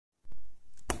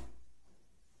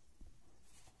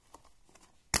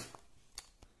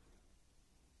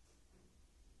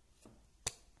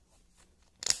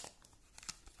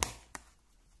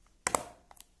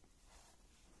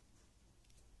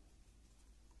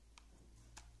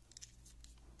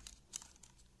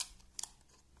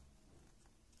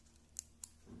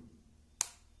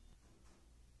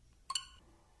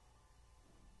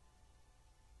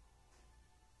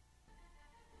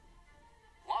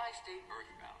stay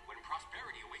earthbound when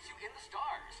prosperity awaits you in the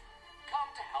stars. Come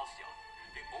to Halcyon,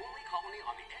 the only colony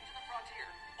on the edge of the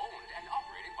frontier, owned and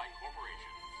operated by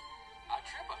corporations. A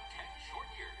trip of 10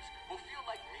 short years will feel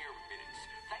like mere minutes,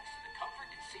 thanks to the comfort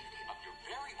and safety of your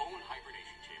very own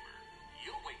hibernation chamber.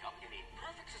 You'll wake up in a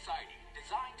perfect society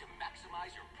designed to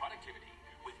maximize your productivity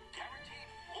with guaranteed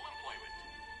full employment.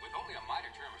 With only a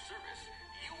minor term of service,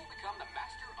 you will become the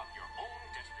master of your own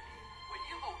destiny when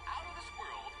you go out of this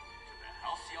world to the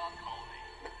Halcyon colony.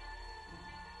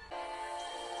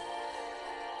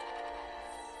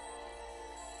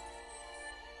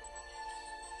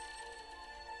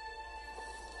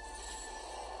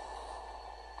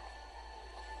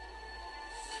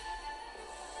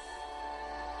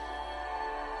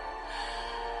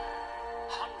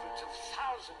 Hundreds of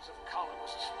thousands of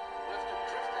colonists will have to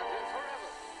drift out here forever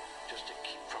just to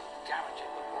keep from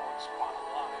damaging the world's bottom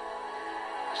line.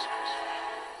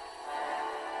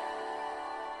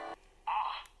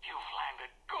 You've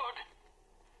landed good.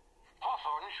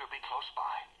 Hawthorne should be close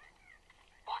by.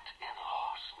 What in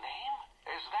law's name?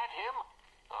 Is that him?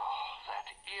 Oh, that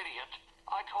idiot.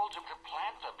 I told him to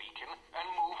plant the beacon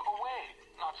and move away,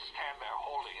 not stand there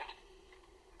holding it.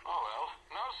 Oh well,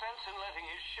 no sense in letting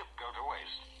his ship go to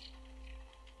waste.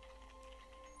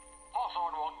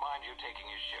 Hawthorne won't mind you taking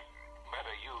his ship.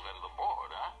 Better you than the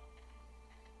board, huh?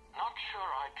 Not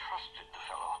sure I trusted the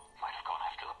fellow. Might have gone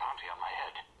after the bounty on my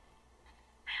head.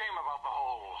 Shame about the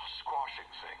whole squashing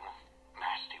thing.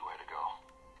 Nasty way to go.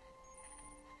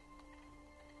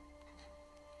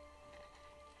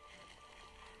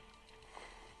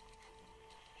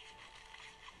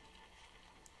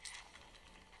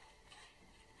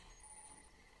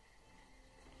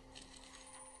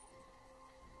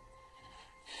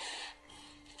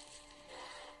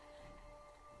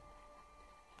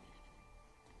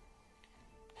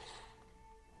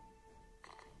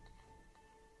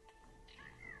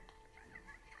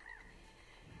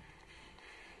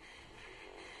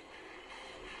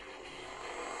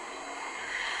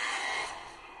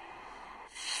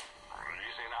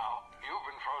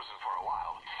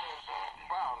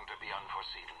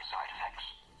 Unforeseen side effects.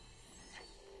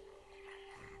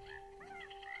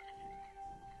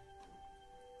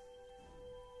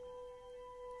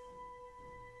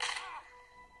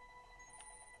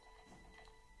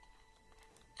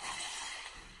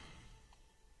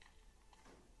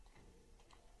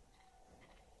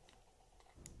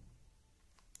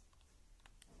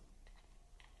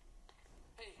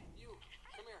 Hey, you,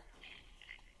 come here.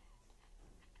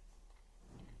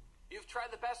 You've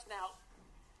tried the best now.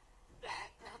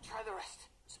 Now try the rest.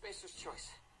 Spacer's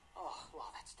choice. Oh, wow,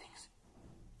 that stings.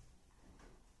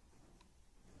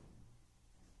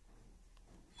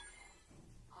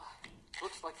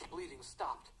 Looks like the bleeding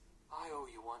stopped. I owe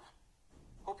you one.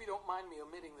 Hope you don't mind me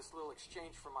omitting this little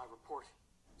exchange from my report.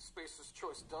 Spacer's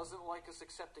choice doesn't like us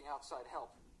accepting outside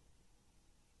help.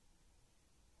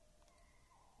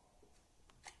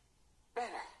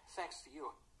 Better, thanks to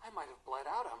you. I might have bled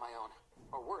out on my own.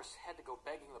 Or worse, had to go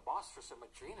begging the boss for some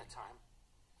Adrena time.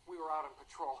 We were out on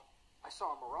patrol. I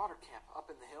saw a marauder camp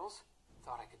up in the hills.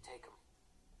 Thought I could take him.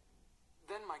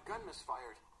 Then my gun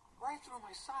misfired. Right through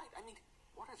my side. I mean,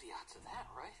 what are the odds of that,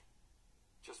 right?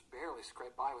 Just barely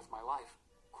scraped by with my life.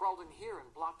 Crawled in here and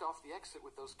blocked off the exit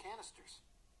with those canisters.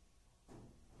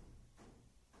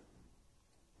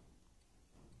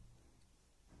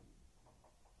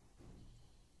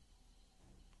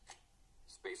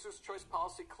 Spacer's choice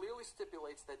policy clearly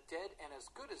stipulates that dead and as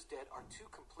good as dead are two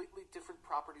completely different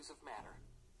properties of matter.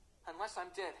 Unless I'm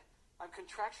dead, I'm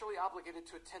contractually obligated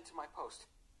to attend to my post.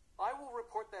 I will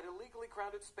report that illegally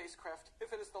grounded spacecraft if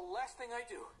it is the last thing I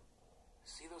do.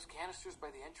 See those canisters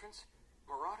by the entrance?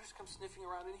 Marauders come sniffing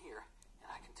around in here, and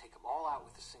I can take them all out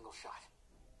with a single shot.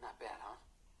 Not bad, huh?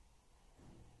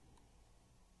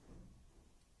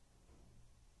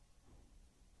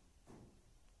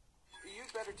 You'd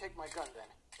better take my gun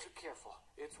then. Careful.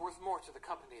 It's worth more to the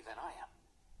company than I am.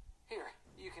 Here,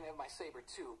 you can have my saber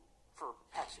too, for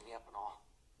patching me up and all.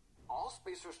 All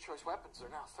Spacer's choice weapons are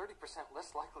now 30%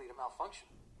 less likely to malfunction.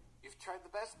 You've tried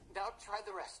the best, now try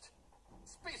the rest.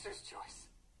 Spacer's choice.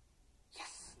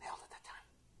 Yes, nailed it that time.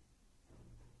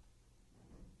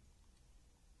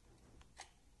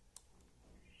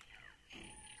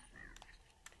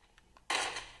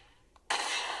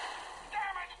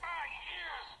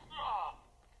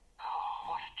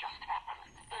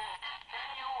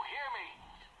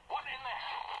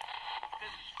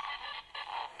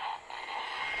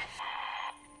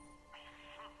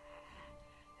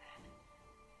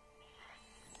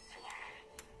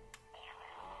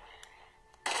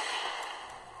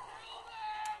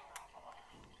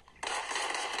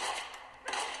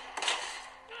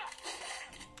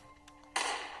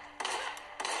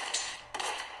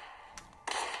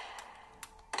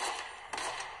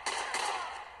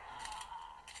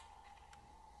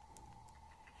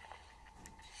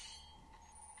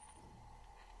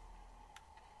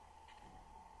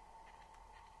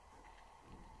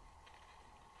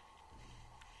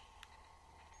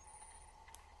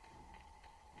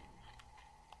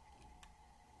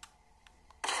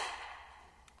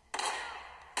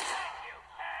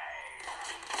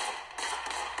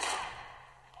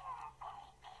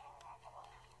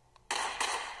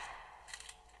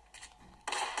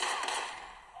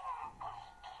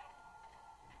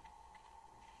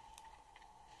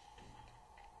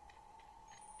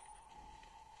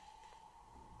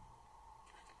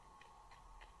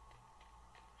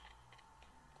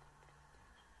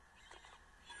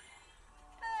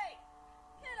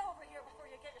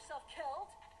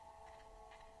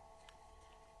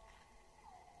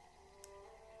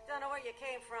 where you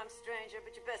came from, stranger,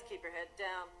 but you best keep your head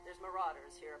down. There's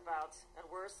marauders hereabouts, and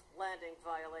worse, landing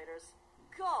violators.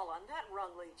 Gall on that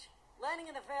rung leech.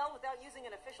 Landing in the Vale without using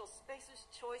an official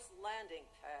Spacer's Choice landing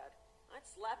pad. I'd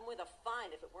slap him with a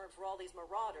fine if it weren't for all these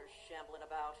marauders shambling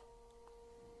about.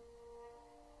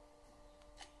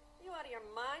 You out of your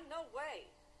mind? No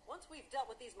way. Once we've dealt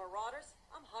with these marauders,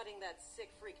 I'm hunting that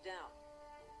sick freak down.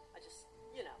 I just,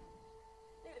 you know,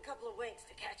 need a couple of winks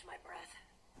to catch my breath.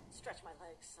 Stretch my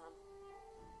legs, son.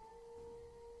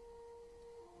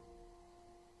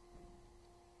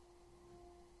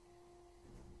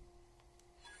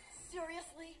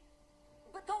 Seriously?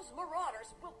 But those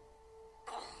marauders will...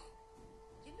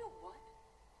 You know what?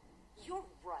 You're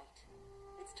right.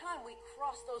 It's time we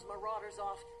cross those marauders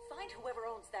off, find whoever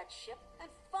owns that ship, and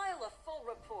file a full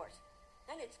report.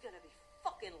 And it's gonna be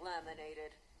fucking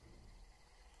laminated.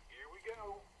 Here we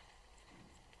go.